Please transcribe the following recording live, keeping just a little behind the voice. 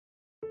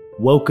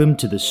Welcome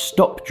to the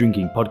Stop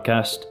Drinking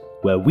podcast,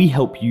 where we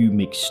help you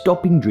make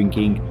stopping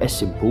drinking a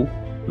simple,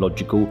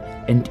 logical,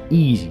 and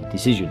easy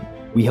decision.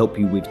 We help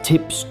you with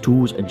tips,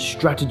 tools, and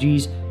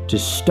strategies to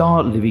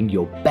start living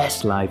your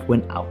best life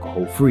when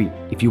alcohol-free.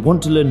 If you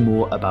want to learn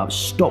more about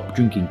Stop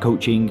Drinking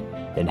coaching,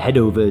 then head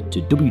over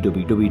to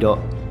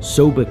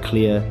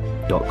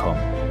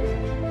www.soberclear.com.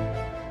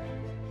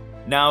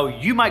 Now,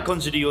 you might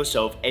consider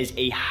yourself as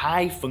a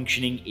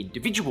high-functioning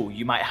individual.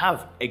 You might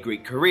have a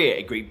great career,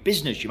 a great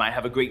business, you might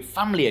have a great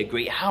family, a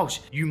great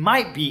house. You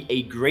might be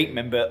a great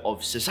member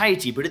of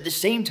society, but at the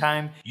same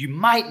time, you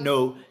might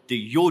know that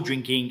your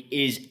drinking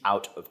is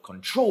out of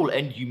control,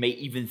 and you may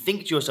even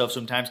think to yourself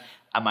sometimes,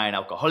 am I an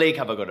alcoholic?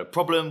 Have I got a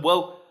problem?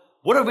 Well,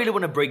 what I really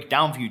want to break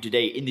down for you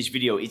today in this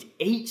video is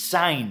 8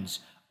 signs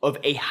of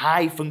a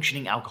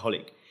high-functioning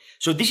alcoholic.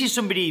 So this is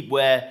somebody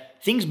where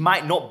things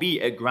might not be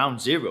at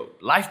ground zero.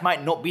 Life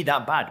might not be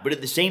that bad, but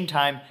at the same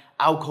time,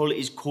 alcohol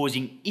is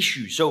causing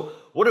issues. So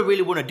what I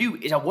really want to do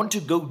is I want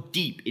to go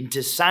deep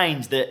into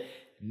signs that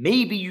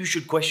maybe you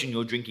should question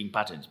your drinking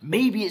patterns.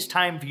 Maybe it's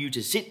time for you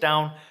to sit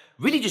down,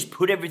 really just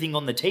put everything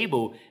on the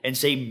table and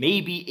say,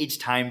 maybe it's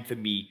time for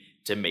me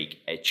to make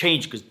a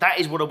change, because that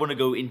is what I want to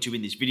go into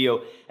in this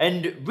video.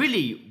 And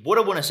really, what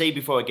I want to say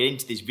before I get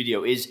into this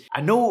video is, I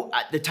know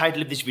the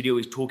title of this video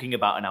is talking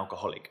about an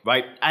alcoholic,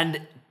 right?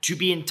 And to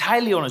be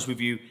entirely honest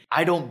with you,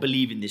 I don't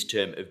believe in this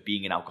term of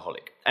being an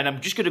alcoholic. And I'm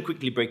just going to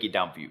quickly break it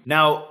down for you.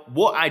 Now,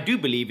 what I do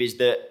believe is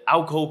that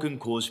alcohol can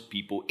cause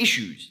people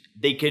issues.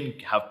 They can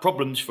have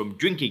problems from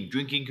drinking.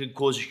 Drinking can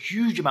cause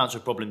huge amounts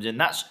of problems. And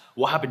that's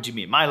what happened to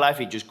me in my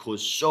life. It just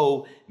caused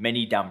so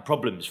many damn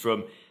problems,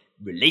 from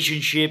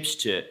relationships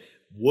to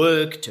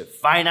work, to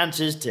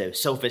finances, to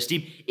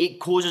self-esteem. It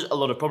causes a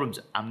lot of problems.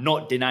 I'm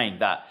not denying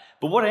that.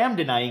 But what I am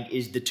denying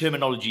is the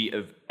terminology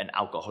of an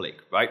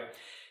alcoholic, right?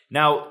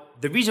 Now,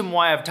 the reason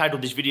why I've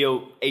titled this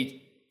video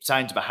 8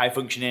 Signs of a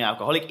High-Functioning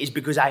Alcoholic is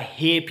because I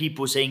hear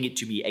people saying it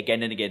to me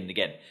again and again and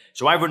again.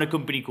 So I run a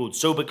company called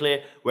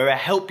SoberClear, where I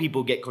help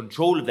people get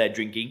control of their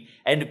drinking.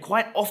 And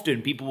quite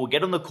often people will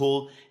get on the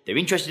call, they're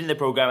interested in the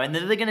program, and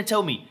then they're going to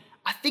tell me,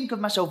 I think of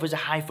myself as a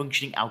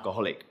high-functioning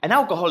alcoholic. An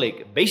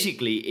alcoholic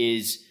basically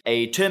is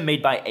a term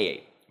made by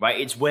AA, right?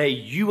 It's where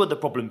you are the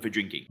problem for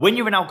drinking. When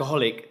you're an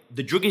alcoholic,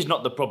 the drug is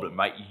not the problem,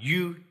 right?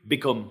 You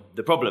become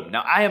the problem.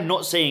 Now, I am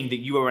not saying that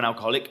you are an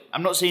alcoholic.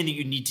 I'm not saying that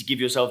you need to give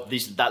yourself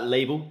that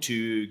label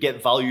to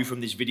get value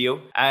from this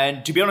video.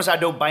 And to be honest, I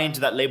don't buy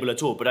into that label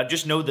at all, but I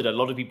just know that a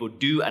lot of people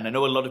do, and I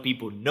know a lot of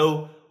people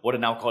know what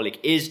an alcoholic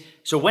is.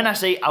 So when I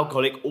say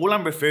alcoholic, all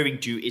I'm referring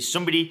to is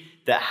somebody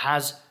that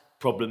has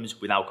problems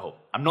with alcohol.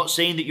 I'm not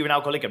saying that you're an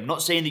alcoholic. I'm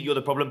not saying that you're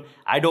the problem.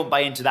 I don't buy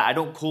into that. I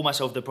don't call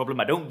myself the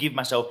problem. I don't give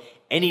myself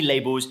any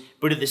labels.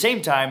 But at the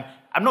same time,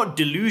 I'm not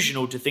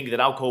delusional to think that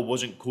alcohol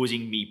wasn't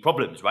causing me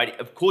problems, right?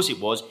 Of course it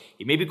was.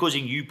 It may be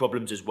causing you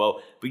problems as well,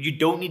 but you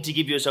don't need to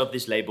give yourself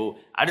this label.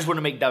 I just want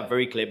to make that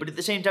very clear. But at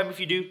the same time, if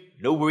you do,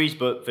 no worries.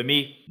 But for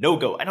me, no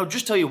go. And I'll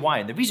just tell you why.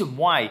 And the reason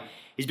why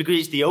is because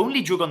it's the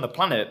only drug on the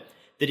planet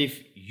that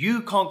if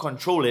you can't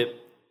control it,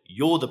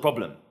 you're the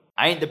problem.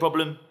 I ain't the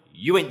problem.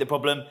 You ain't the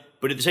problem.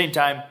 But at the same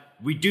time,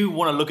 we do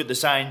want to look at the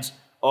signs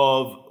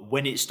of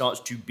when it starts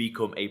to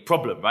become a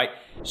problem, right?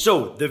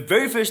 So the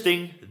very first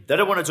thing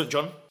that I want to touch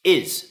on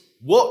is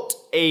what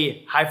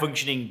a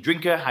high-functioning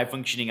drinker,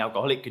 high-functioning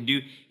alcoholic can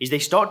do is they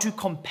start to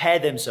compare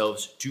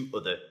themselves to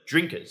other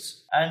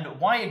drinkers. And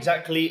why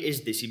exactly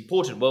is this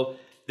important? Well,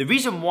 the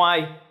reason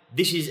why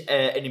this is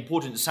an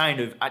important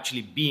sign of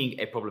actually being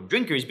a problem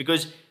drinker is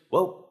because,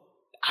 well,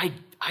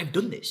 I've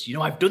done this.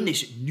 I've done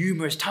this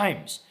numerous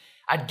times.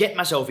 I'd get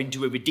myself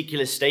into a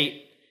ridiculous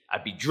state.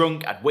 I'd be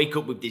drunk. I'd wake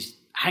up with this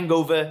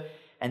hangover.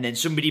 And then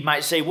somebody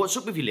might say, what's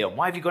up with you, Leon?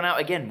 Why have you gone out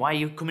again? Why are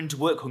you coming to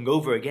work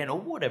hungover again? Or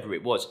whatever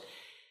it was.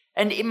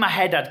 And in my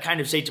head, I'd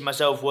kind of say to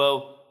myself,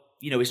 well,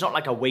 it's not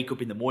like I wake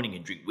up in the morning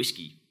and drink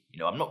whiskey.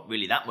 I'm not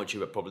really that much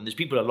of a problem. There's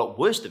people a lot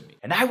worse than me.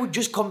 And I would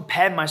just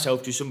compare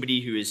myself to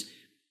somebody who is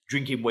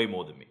drinking way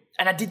more than me.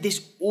 And I did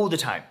this all the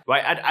time,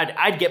 right?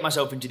 I'd get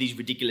myself into these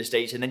ridiculous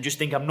states and then just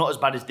think I'm not as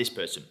bad as this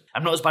person.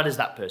 I'm not as bad as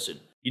that person.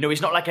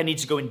 It's not like I need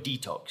to go and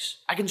detox.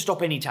 I can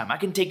stop anytime. I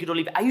can take it or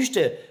leave it. I used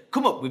to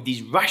come up with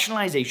these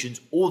rationalizations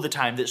all the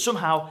time that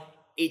somehow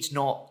it's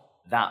not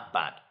that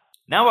bad.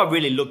 Now I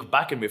really look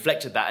back and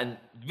reflect at that, and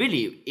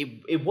really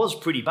it was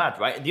pretty bad,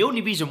 right? And the only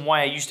reason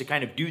why I used to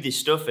kind of do this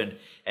stuff and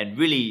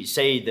really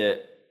say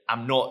that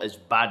I'm not as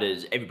bad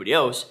as everybody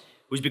else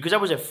was because I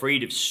was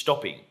afraid of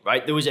stopping,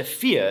 right? There was a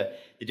fear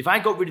that if I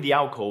got rid of the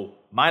alcohol,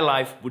 my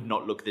life would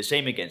not look the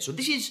same again. So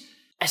this is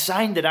a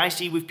sign that I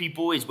see with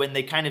people is when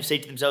they kind of say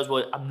to themselves,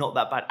 well, I'm not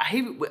that bad. I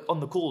hear it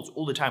on the calls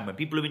all the time. When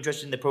people are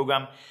interested in the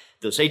program,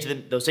 they'll say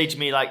to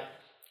me like,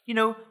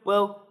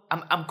 well,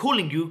 I'm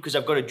calling you because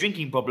I've got a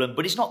drinking problem,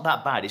 but it's not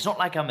that bad. It's not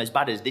like I'm as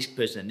bad as this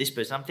person and this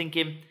person. I'm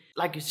thinking,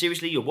 like,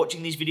 seriously, you're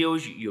watching these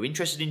videos, you're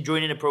interested in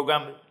joining a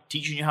program,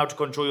 teaching you how to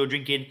control your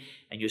drinking,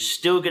 and you're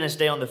still going to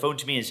stay on the phone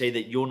to me and say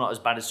that you're not as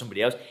bad as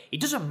somebody else. It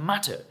doesn't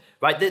matter,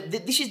 right?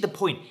 This is the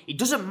point. It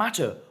doesn't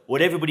matter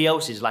what everybody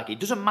else is like. It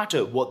doesn't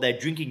matter what their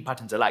drinking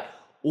patterns are like.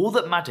 All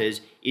that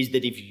matters is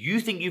that if you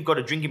think you've got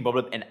a drinking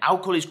problem and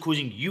alcohol is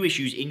causing you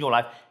issues in your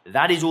life,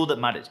 that is all that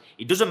matters.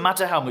 It doesn't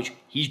matter how much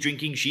he's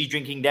drinking, she's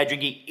drinking, they're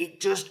drinking. It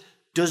just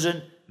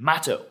doesn't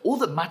matter. All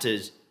that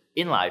matters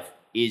in life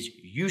is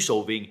you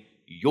solving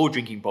your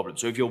drinking problem.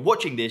 So if you're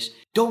watching this,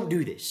 don't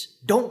do this.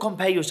 Don't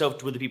compare yourself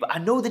to other people. I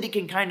know that it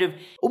can kind of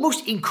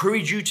almost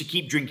encourage you to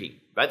keep drinking,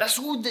 right? That's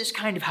all that's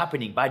kind of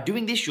happening. By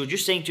doing this, you're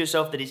just saying to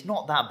yourself that it's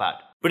not that bad.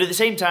 But at the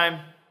same time,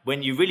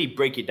 when you really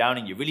break it down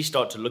and you really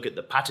start to look at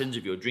the patterns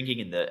of your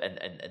drinking and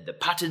the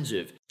patterns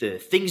of the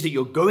things that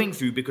you're going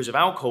through because of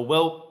alcohol,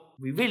 well,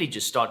 we really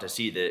just start to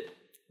see that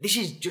this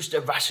is just a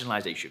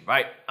rationalization,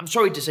 right? I'm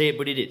sorry to say it,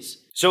 but it is.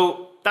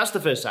 So that's the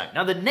first sign.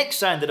 Now, the next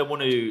sign that I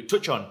want to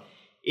touch on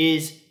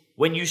is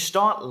when you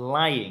start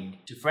lying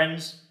to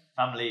friends,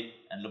 family,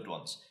 and loved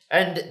ones.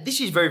 And this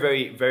is very,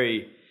 very,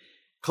 very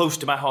close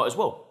to my heart as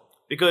well,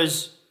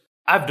 because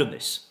I've done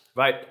this,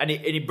 right? And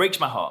it breaks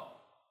my heart.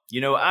 You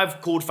know,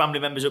 I've called family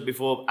members up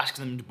before,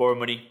 asking them to borrow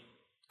money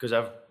because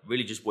I've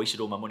really just wasted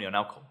all my money on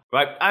alcohol,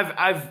 right?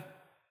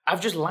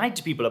 I've just lied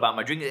to people about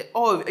my drink.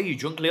 Oh, are you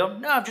drunk,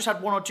 Leon? No, I've just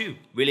had 1 or 2.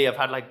 Really, I've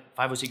had like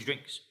 5 or 6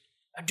 drinks.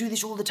 I do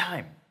this all the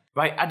time,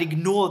 right? I'd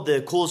ignore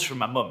the calls from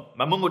my mum.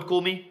 My mum would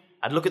call me.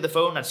 I'd look at the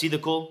phone. I'd see the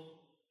call.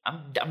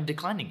 I'm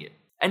declining it.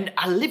 And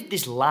I lived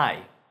this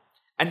lie.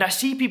 And I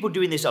see people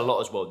doing this a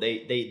lot as well.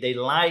 They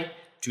lie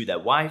to their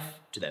wife,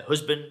 to their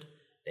husband.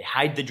 They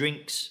hide the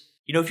drinks.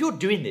 You know, if you're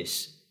doing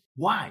this,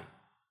 why?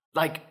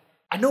 Like,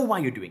 I know why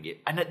you're doing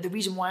it. And the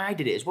reason why I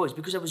did it as well is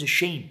because I was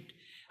ashamed.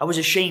 I was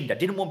ashamed. I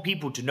didn't want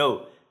people to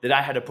know that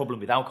I had a problem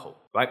with alcohol,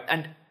 right?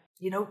 And,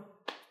 you know,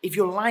 if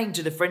you're lying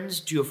to your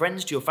friends, to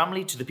your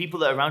family, to the people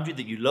that are around you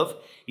that you love,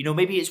 you know,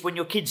 maybe it's when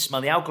your kids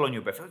smell the alcohol on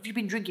your breath. Have you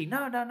been drinking?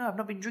 No, I've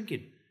not been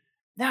drinking.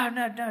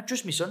 No,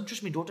 trust me, son,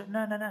 trust me, daughter.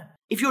 No.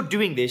 If you're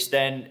doing this,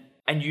 then,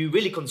 and you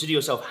really consider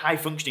yourself high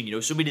functioning, you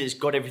know, somebody that's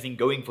got everything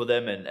going for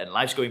them and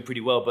life's going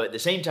pretty well, but at the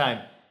same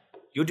time,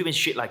 you're doing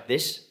shit like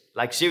this,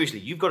 like seriously,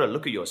 you've got to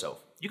look at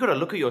yourself. You've got to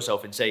look at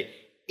yourself and say,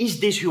 is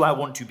this who I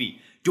want to be?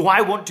 Do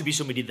I want to be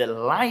somebody that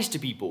lies to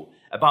people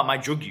about my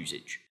drug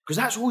usage? Because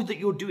that's all that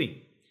you're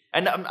doing.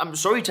 And I'm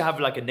sorry to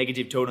have like a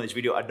negative tone on this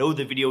video. I know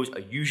the videos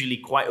are usually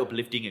quite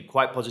uplifting and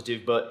quite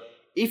positive, but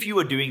if you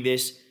are doing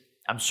this,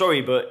 I'm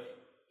sorry, but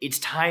it's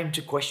time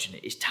to question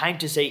it. It's time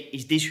to say,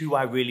 is this who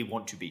I really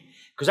want to be?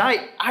 Because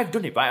I've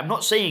done it, right? I'm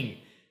not saying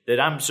that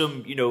I'm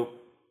some, you know,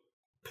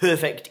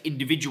 perfect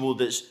individual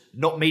that's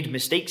not made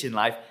mistakes in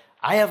life.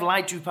 I have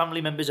lied to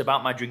family members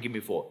about my drinking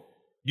before,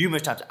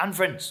 numerous times, and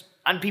friends,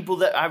 and people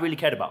that I really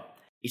cared about.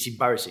 It's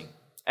embarrassing.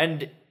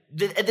 And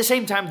at the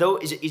same time, though,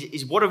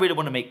 is what I really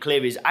want to make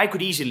clear is I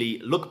could easily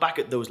look back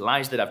at those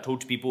lies that I've told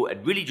to people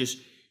and really just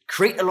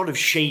create a lot of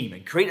shame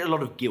and create a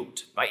lot of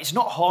guilt, right? It's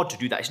not hard to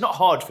do that. It's not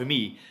hard for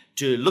me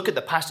to look at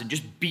the past and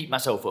just beat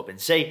myself up and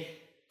say,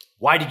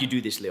 why did you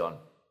do this, Leon?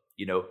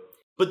 You know?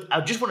 But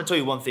I just want to tell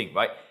you one thing,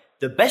 right?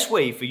 The best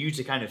way for you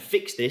to kind of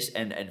fix this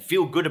and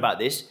feel good about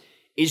this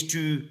is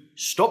to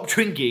stop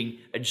drinking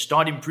and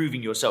start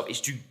improving yourself. Is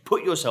to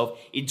put yourself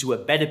into a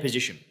better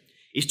position.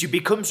 Is to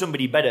become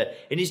somebody better,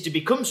 and is to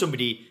become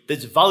somebody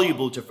that's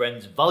valuable to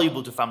friends,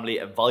 valuable to family,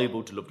 and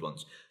valuable to loved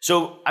ones.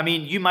 So, I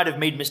mean, you might have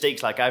made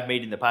mistakes like I've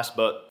made in the past,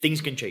 but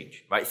things can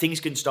change, right? Things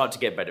can start to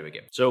get better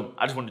again. So,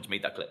 I just wanted to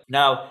make that clear.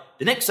 Now,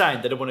 the next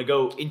sign that I want to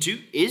go into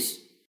is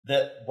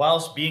that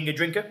whilst being a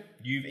drinker,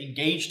 you've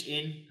engaged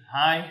in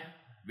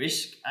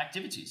high-risk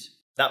activities.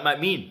 That might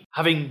mean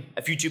having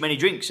a few too many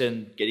drinks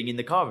and getting in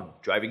the car and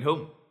driving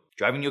home,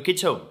 driving your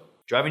kids home,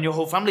 driving your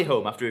whole family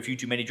home after a few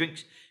too many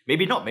drinks.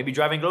 Maybe not. Maybe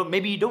driving alone.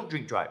 Maybe you don't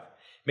drink drive.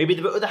 Maybe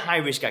there are other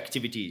high-risk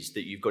activities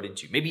that you've got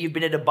into. Maybe you've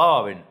been at a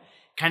bar and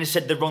kind of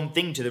said the wrong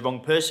thing to the wrong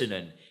person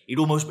and it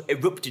almost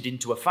erupted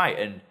into a fight.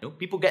 And you know,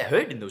 people get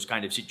hurt in those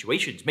kind of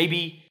situations.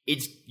 Maybe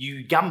it's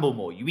you gamble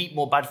more, you eat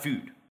more bad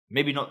food.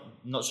 Maybe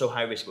not so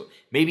high risk, but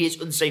maybe it's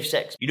unsafe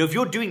sex. You know, if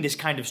you're doing this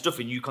kind of stuff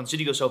and you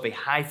consider yourself a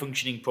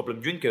high-functioning problem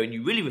drinker and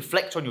you really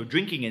reflect on your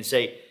drinking and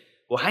say,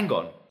 well, hang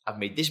on, I've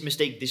made this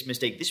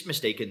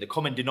mistake, and the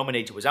common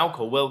denominator was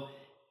alcohol, well,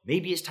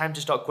 maybe it's time to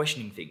start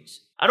questioning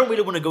things. I don't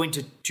really want to go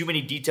into too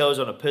many details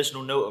on a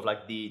personal note of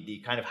like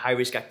the kind of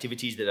high-risk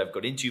activities that I've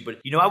got into, but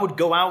you know, I would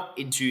go out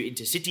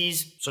into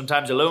cities,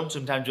 sometimes alone,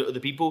 sometimes with other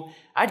people.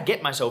 I'd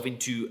get myself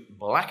into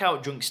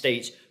blackout drunk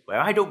states where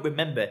I don't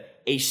remember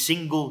a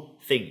single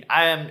thing.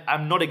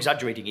 I'm not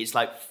exaggerating. It's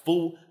like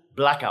full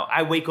blackout.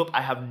 I wake up,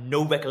 I have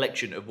no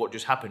recollection of what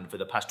just happened for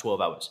the past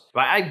 12 hours.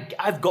 Right?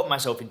 I've got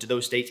myself into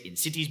those states in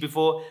cities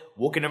before,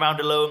 walking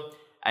around alone.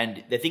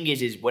 And the thing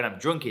is when I'm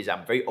drunk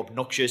I'm very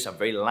obnoxious, I'm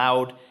very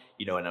loud,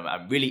 you know, and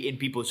I'm really in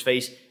people's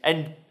face.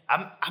 And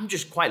I'm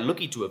just quite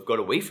lucky to have got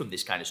away from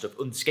this kind of stuff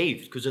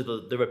unscathed, because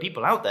there are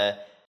people out there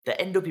that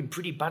end up in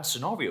pretty bad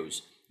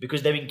scenarios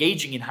because they're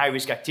engaging in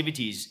high-risk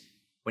activities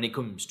when it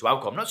comes to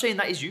alcohol. I'm not saying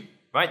that is you,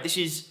 right? This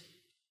is,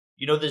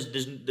 you know,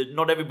 there's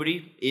not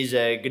everybody is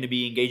going to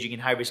be engaging in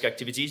high-risk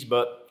activities,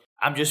 but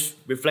I'm just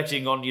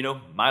reflecting on, you know,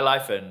 my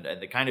life and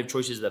the kind of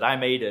choices that I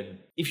made. And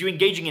if you're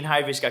engaging in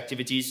high-risk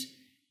activities,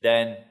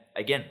 then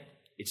again,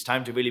 it's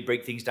time to really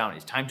break things down.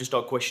 It's time to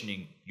start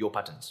questioning your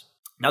patterns.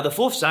 Now, the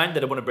fourth sign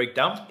that I want to break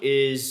down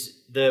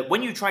is that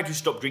when you try to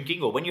stop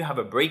drinking, or when you have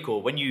a break,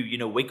 or when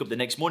you wake up the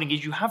next morning,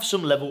 is you have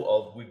some level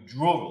of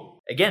withdrawal.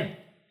 Again,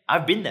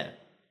 I've been there.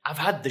 I've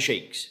had the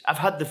shakes. I've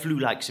had the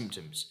flu-like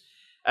symptoms.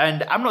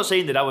 And I'm not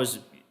saying that I was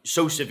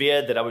so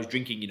severe that I was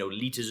drinking,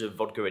 liters of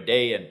vodka a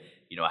day and,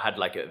 I had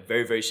like a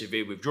very, very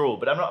severe withdrawal.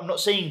 But I'm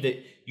not saying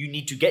that you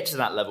need to get to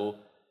that level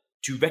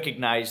to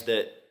recognize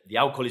that the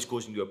alcohol is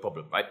causing you a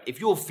problem, right? If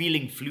you're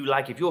feeling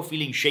flu-like, if you're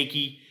feeling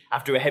shaky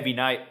after a heavy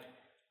night,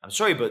 I'm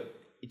sorry, but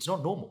it's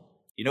not normal.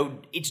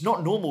 It's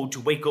not normal to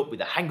wake up with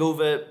a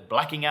hangover,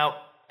 blacking out,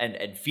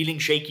 and feeling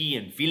shaky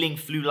and feeling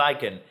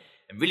flu-like and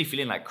really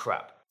feeling like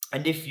crap.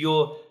 And if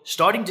you're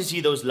starting to see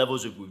those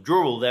levels of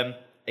withdrawal, then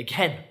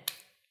again,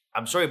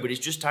 I'm sorry, but it's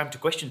just time to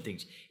question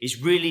things. It's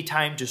really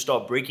time to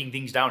start breaking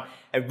things down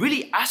and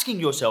really asking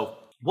yourself,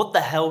 what the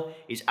hell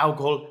is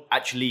alcohol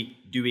actually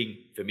doing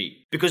for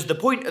me? Because the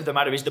point of the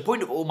matter is, the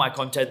point of all my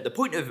content, the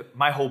point of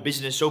my whole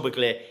business, Sober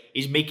Clear,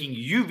 is making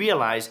you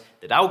realize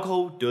that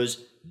alcohol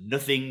does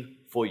nothing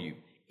for you.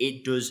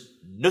 It does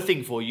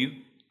nothing for you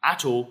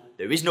at all.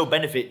 There is no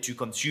benefit to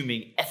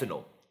consuming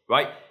ethanol,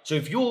 right? So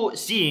if you're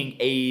seeing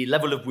a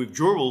level of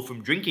withdrawal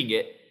from drinking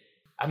it,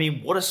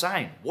 what a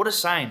sign. What a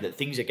sign that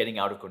things are getting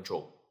out of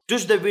control.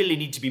 Does there really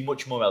need to be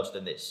much more else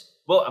than this?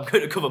 Well, I'm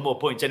going to cover more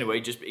points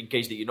anyway, just in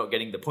case that you're not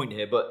getting the point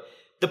here. But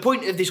the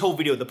point of this whole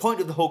video, the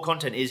point of the whole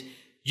content is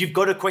you've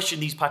got to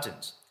question these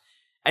patterns.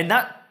 And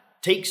that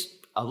takes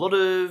a lot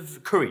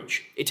of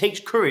courage. It takes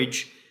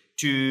courage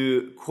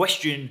to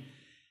question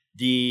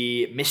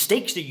the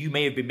mistakes that you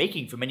may have been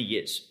making for many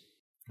years.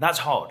 That's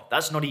hard.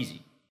 That's not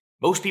easy.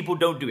 Most people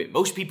don't do it.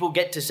 Most people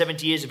get to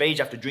 70 years of age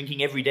after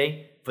drinking every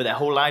day for their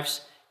whole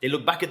lives. They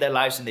look back at their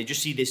lives and they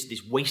just see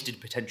this wasted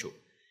potential.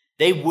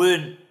 They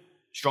weren't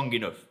strong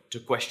enough to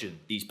question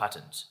these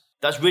patterns.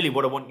 That's really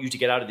what I want you to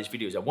get out of this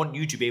video, is I want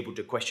you to be able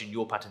to question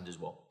your patterns as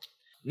well.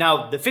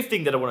 Now, the fifth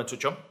thing that I want to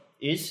touch on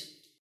is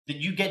that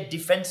you get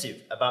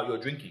defensive about your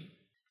drinking.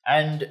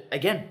 And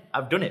again,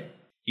 I've done it.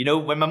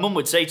 When my mum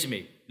would say to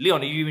me,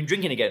 Leon, are you even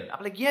drinking again?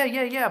 I'm like,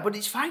 yeah, but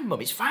it's fine,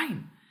 mum, it's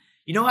fine.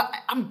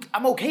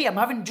 I'm okay, I'm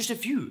having just a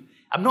few.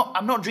 I'm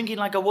not drinking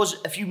like I was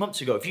a few months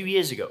ago, a few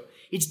years ago.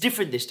 It's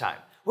different this time.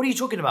 What are you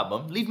talking about,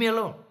 mum? Leave me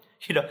alone.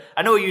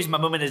 I know I use my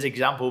mum as an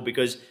example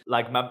because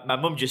like my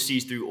mum just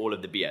sees through all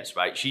of the BS,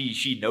 right?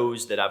 She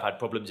knows that I've had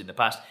problems in the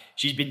past.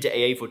 She's been to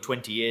AA for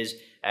 20 years.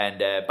 And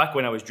back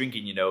when I was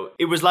drinking,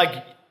 it was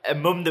like a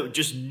mum that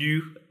just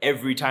knew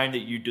every time that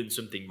you'd done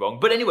something wrong.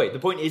 But anyway, the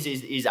point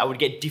is I would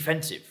get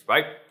defensive,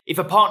 right? If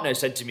a partner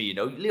said to me,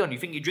 Leon, you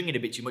think you're drinking a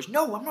bit too much?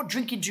 No, I'm not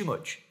drinking too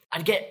much.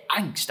 I'd get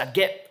angst. I'd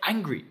get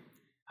angry.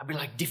 I'd be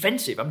like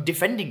defensive. I'm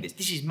defending this.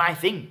 This is my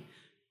thing.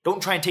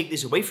 Don't try and take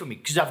this away from me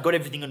because I've got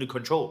everything under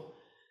control,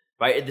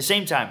 right? At the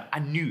same time, I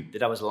knew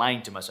that I was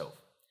lying to myself.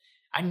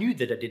 I knew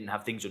that I didn't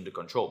have things under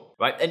control,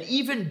 right? And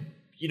even,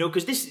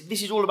 because this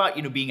is all about,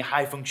 being a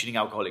high-functioning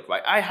alcoholic,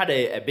 right? I had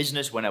a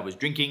business when I was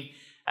drinking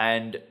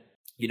and,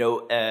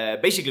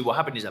 basically what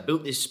happened is I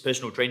built this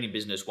personal training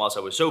business whilst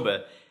I was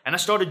sober and I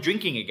started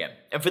drinking again.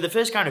 And for the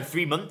first kind of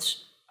 3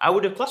 months, I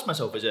would have classed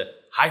myself as a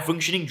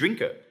high-functioning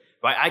drinker,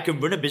 right? I can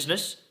run a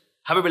business,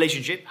 have a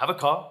relationship, have a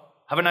car,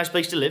 have a nice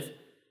place to live,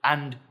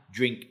 and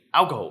drink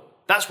alcohol.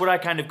 That's what I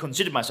kind of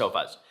considered myself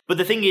as. But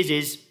the thing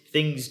is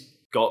things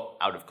got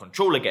out of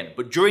control again.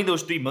 But during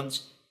those 3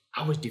 months,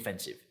 I was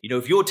defensive.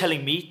 If you're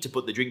telling me to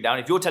put the drink down,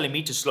 if you're telling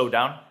me to slow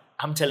down,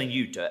 I'm telling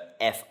you to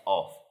F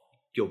off.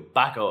 Yo,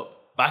 back up.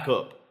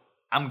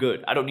 I'm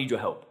good. I don't need your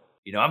help.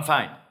 I'm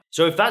fine.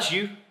 So if that's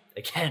you,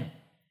 again,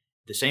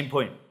 the same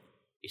point.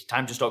 It's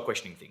time to start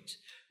questioning things.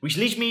 Which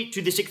leads me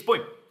to the sixth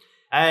point.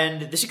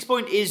 And the sixth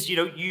point is,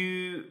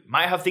 you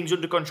might have things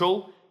under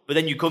control, but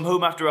then you come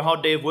home after a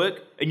hard day of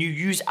work and you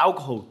use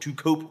alcohol to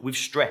cope with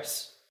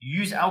stress. You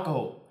use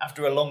alcohol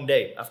after a long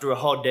day, after a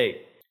hard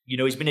day.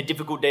 It's been a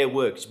difficult day at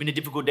work. It's been a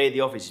difficult day at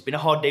the office. It's been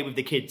a hard day with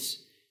the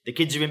kids. The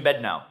kids are in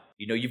bed now.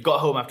 You've got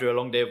home after a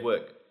long day of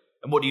work.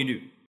 And what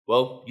do?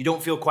 Well, you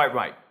don't feel quite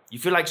right. You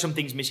feel like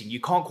something's missing. You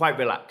can't quite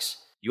relax.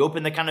 You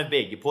open the can of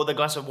beer, you pour the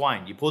glass of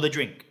wine, you pour the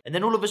drink, and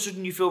then all of a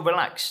sudden you feel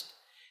relaxed.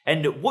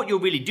 And what you're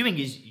really doing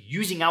is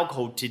using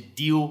alcohol to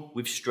deal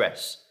with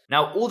stress.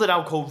 Now, all that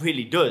alcohol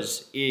really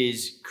does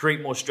is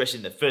create more stress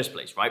in the first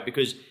place, right?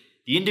 Because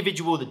the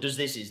individual that does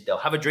this is they'll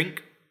have a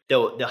drink,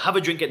 they'll have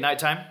a drink at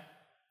nighttime.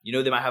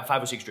 They might have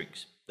 5 or 6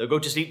 drinks. They'll go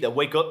to sleep, they'll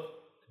wake up,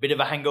 a bit of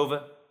a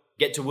hangover,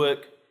 get to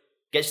work,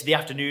 gets to the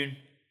afternoon,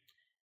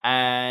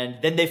 and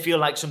then they feel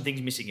like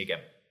something's missing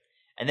again.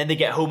 And then they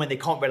get home and they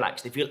can't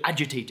relax. They feel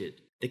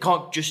agitated. They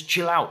can't just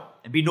chill out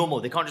and be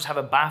normal. They can't just have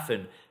a bath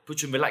and put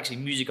some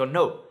relaxing music on.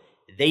 No,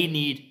 they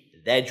need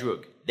their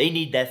drug. They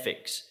need their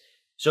fix.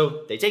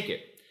 So they take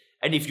it.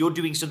 And if you're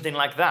doing something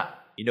like that,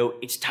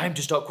 it's time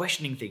to start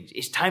questioning things.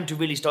 It's time to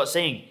really start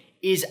saying,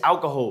 is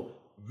alcohol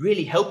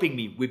really helping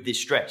me with this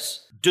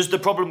stress? Does the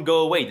problem go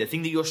away? The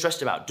thing that you're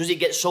stressed about, does it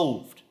get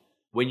solved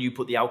when you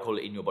put the alcohol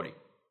in your body?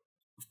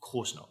 Of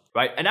course not,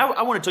 right? And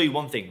I want to tell you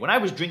one thing. When I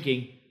was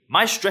drinking,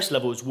 my stress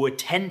levels were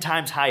 10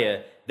 times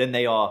higher than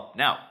they are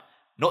now.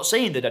 Not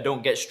saying that I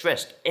don't get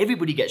stressed.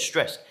 Everybody gets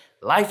stressed.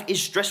 Life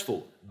is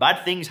stressful.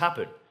 Bad things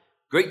happen.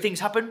 Great things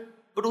happen,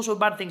 but also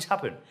bad things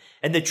happen.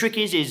 And the trick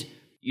is,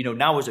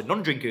 now as a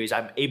non-drinker, is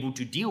I'm able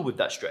to deal with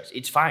that stress.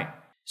 It's fine.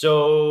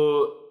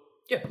 So,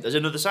 yeah, there's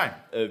another sign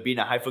of being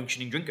a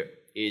high-functioning drinker,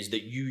 is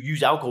that you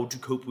use alcohol to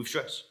cope with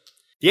stress.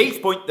 The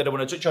 8th point that I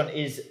want to touch on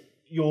is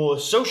your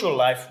social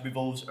life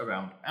revolves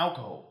around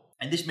alcohol.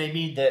 And this may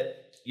mean that,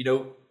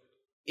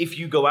 if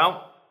you go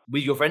out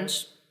with your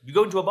friends, you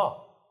go into a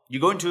bar, you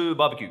go into a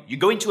barbecue, you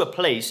go into a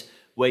place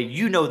where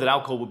you know that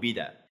alcohol will be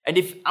there. And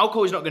if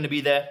alcohol is not going to be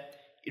there,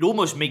 it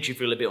almost makes you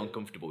feel a bit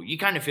uncomfortable. You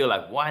kind of feel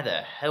like, why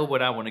the hell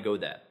would I want to go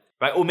there?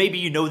 Right? Or maybe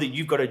you know that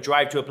you've got to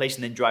drive to a place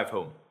and then drive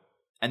home,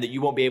 and that you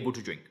won't be able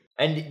to drink.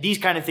 And these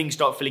kind of things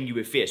start filling you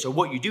with fear. So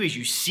what you do is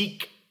you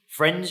seek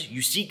friends,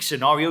 you seek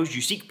scenarios,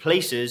 you seek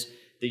places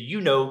that you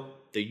know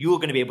that you're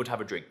going to be able to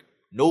have a drink.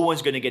 No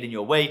one's going to get in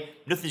your way.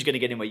 Nothing's going to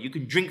get in your way. You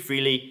can drink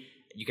freely.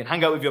 You can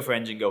hang out with your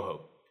friends and go home.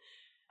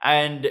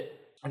 And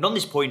on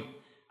this point,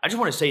 I just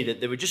want to say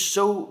that there are just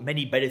so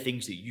many better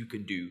things that you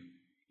can do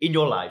in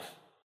your life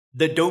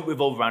that don't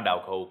revolve around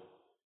alcohol,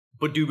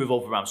 but do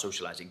revolve around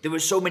socializing. There are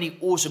so many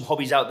awesome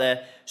hobbies out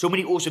there, so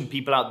many awesome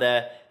people out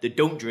there that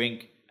don't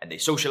drink and they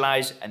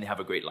socialize and they have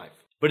a great life.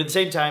 But at the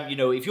same time,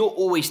 if you're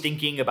always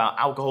thinking about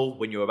alcohol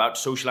when you're about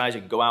to socialize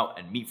and go out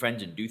and meet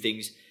friends and do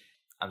things,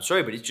 I'm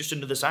sorry, but it's just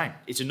another sign.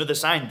 It's another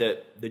sign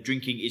that the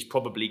drinking is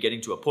probably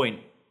getting to a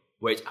point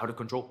where it's out of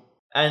control.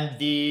 And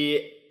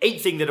the 8th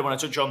thing that I want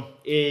to touch on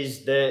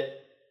is that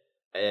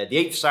the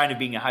 8th sign of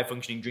being a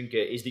high-functioning drinker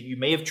is that you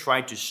may have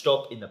tried to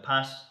stop in the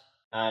past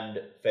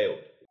and failed.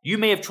 You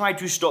may have tried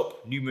to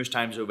stop numerous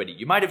times already.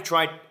 You might have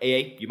tried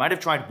AA, you might have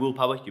tried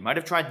willpower, you might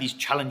have tried these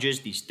challenges,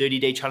 these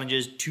 30-day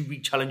challenges,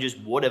 2-week challenges,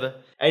 whatever,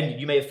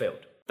 and you may have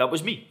failed. That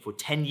was me for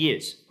 10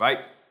 years, right?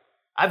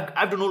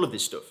 I've done all of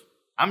this stuff.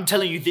 I'm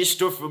telling you this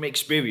stuff from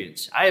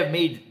experience. I have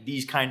made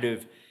these kind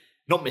of,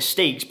 not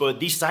mistakes, but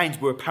these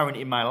signs were apparent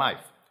in my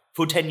life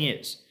for 10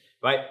 years,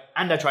 right?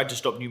 And I tried to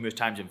stop numerous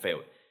times and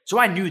failed. So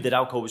I knew that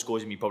alcohol was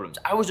causing me problems.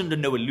 I was under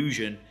no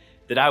illusion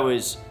that I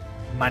was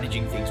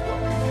managing things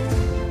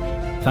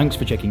well. Thanks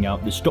for checking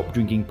out the Stop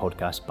Drinking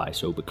podcast by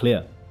Sober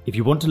Clear. If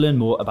you want to learn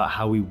more about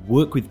how we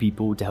work with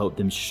people to help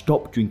them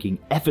stop drinking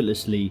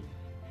effortlessly,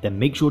 then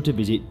make sure to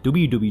visit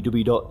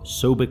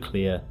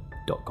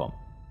www.soberclear.com.